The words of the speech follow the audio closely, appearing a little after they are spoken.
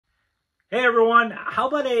Hey everyone, how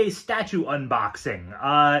about a statue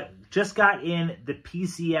unboxing? Just got in the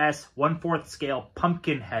PCS 1/4 scale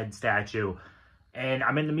Pumpkinhead statue, and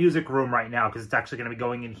I'm in the music room right now because it's actually going to be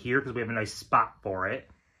going in here because we have a nice spot for it.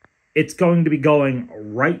 It's going to be going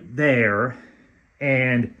right there,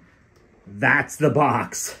 and that's the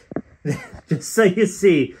box. Just so you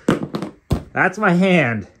see, that's my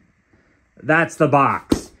hand. That's the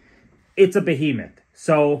box. It's a behemoth.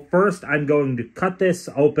 So first I'm going to cut this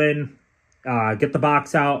open, get the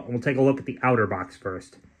box out, and we'll take a look at the outer box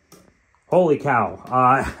first. Holy cow.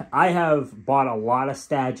 I have bought a lot of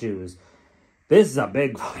statues. This is a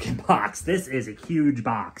big fucking box. This is a huge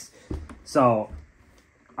box. So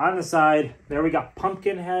on the side, there we got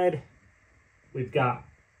Pumpkinhead. We've got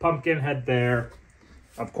Pumpkinhead there.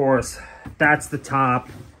 Of course, that's the top.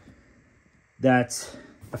 That's,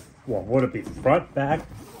 well, would it be front, back,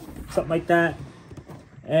 something like that?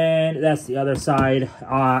 And that's the other side.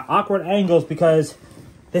 Awkward angles because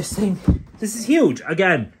this is huge.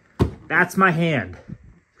 Again, that's my hand.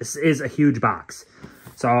 This is a huge box.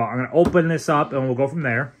 So I'm going to open this up and we'll go from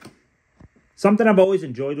there. Something I've always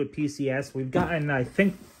enjoyed with PCS, we've gotten, I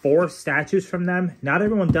think, 4 statues from them. Not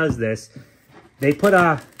everyone does this. They put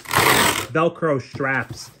Velcro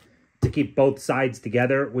straps to keep both sides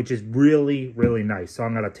together, which is really, really nice. So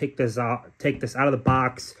I'm going to take this out of the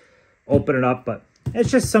box, open it up, but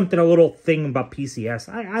it's just something, a little thing about PCS.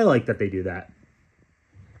 I like that they do that.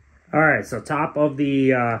 All right, so top of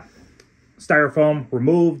the styrofoam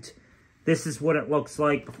removed. This is what it looks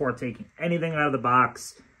like before taking anything out of the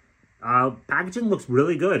box. Packaging looks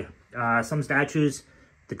really good. Some statues,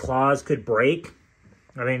 the claws could break.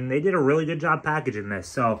 I mean, they did a really good job packaging this.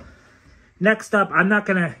 So next up, you're not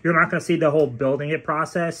gonna see the whole building it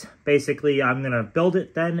process. Basically, I'm gonna build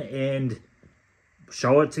it then and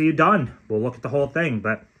show it to you done. We'll look at the whole thing,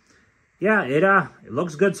 but yeah, it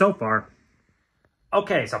looks good so far.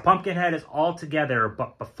 Okay, so Pumpkinhead is all together,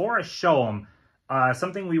 but before I show them,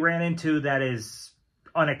 something we ran into that is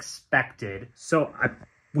unexpected. So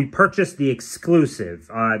we purchased the exclusive.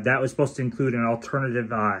 That was supposed to include an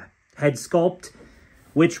alternative head sculpt,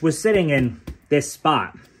 which was sitting in this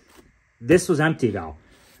spot. This was empty though.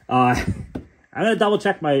 I'm gonna double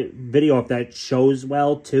check my video if that shows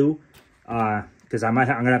well too. Because I'm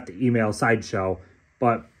gonna have to email Sideshow,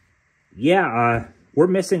 but yeah, we're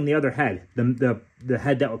missing the other head, the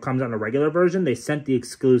head that comes on the regular version. They sent the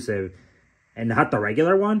exclusive, and not the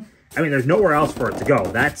regular one. I mean, there's nowhere else for it to go.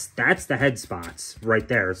 That's the head spots right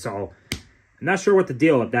there. So I'm not sure what the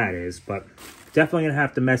deal with that is, but definitely gonna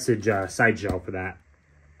have to message Sideshow for that.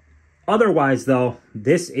 Otherwise, though,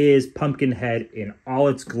 this is Pumpkinhead in all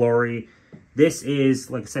its glory. This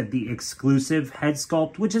is, like I said, the exclusive head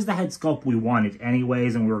sculpt, which is the head sculpt we wanted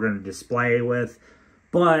anyways and we were going to display with.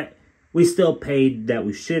 But we still paid that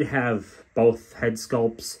we should have both head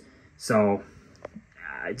sculpts. So,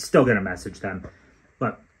 I'm still going to message them.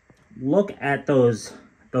 But look at those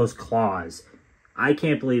claws. I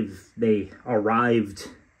can't believe they arrived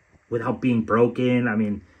without being broken. I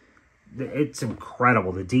mean, it's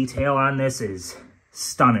incredible. The detail on this is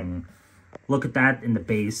stunning. Look at that in the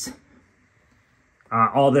base.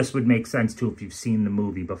 All this would make sense, too, if you've seen the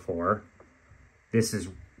movie before. This is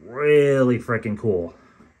really freaking cool.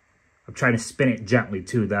 I'm trying to spin it gently,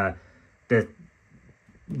 too. The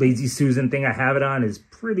Lazy Susan thing I have it on is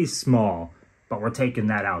pretty small, but we're taking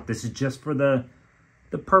that out. This is just for the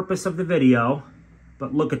purpose of the video.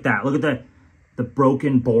 But look at that. Look at the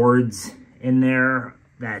broken boards in there.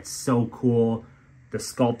 That's so cool. The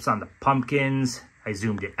sculpts on the pumpkins. I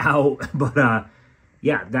zoomed it out. But,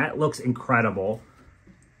 yeah, that looks incredible.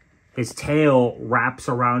 His tail wraps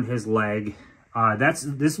around his leg. This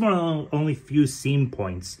is one of the only few seam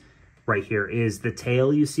points right here is the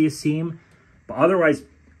tail. You see a seam, but otherwise,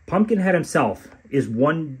 Pumpkinhead himself is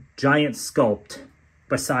one giant sculpt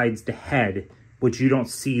besides the head, which you don't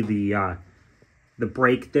see the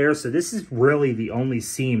break there. So this is really the only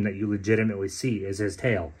seam that you legitimately see is his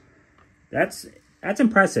tail. That's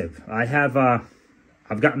impressive.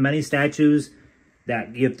 I've got many statues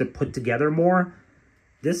that you have to put together more.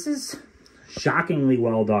 This is shockingly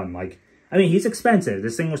well done. Like, I mean, he's expensive.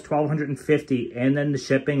 This thing was $1,250, and then the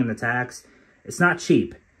shipping and the tax. It's not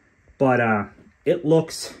cheap, but it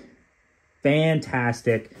looks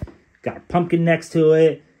fantastic. Got a pumpkin next to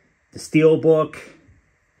it, the steel book,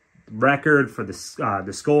 record for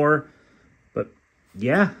the score. But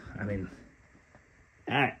yeah, I mean,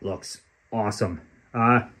 that looks awesome.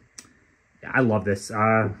 I love this.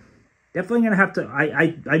 Definitely gonna have to.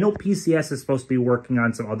 I know PCS is supposed to be working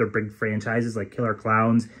on some other big franchises like Killer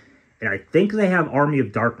Clowns, and I think they have Army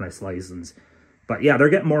of Darkness license. But yeah, they're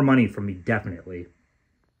getting more money from me, definitely.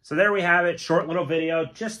 So there we have it. Short little video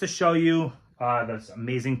just to show you this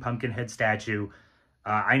amazing Pumpkinhead statue.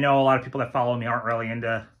 I know a lot of people that follow me aren't really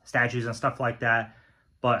into statues and stuff like that,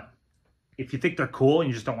 but if you think they're cool and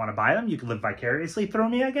you just don't want to buy them, you can live vicariously through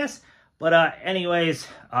me, I guess. But anyways,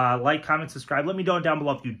 like, comment, subscribe. Let me know down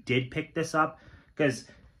below if you did pick this up, because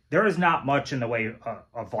there is not much in the way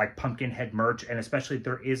of like Pumpkinhead merch, and especially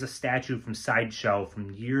there is a statue from Sideshow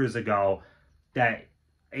from years ago that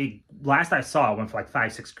last I saw it went for like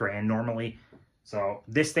 $5-6 grand normally. So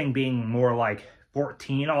this thing being more like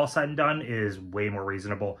 14 all said and done is way more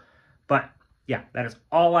reasonable. But yeah, that is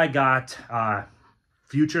all I got.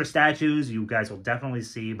 Future statues you guys will definitely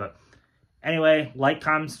see. But anyway, like,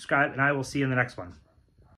 comment, subscribe, and I will see you in the next one.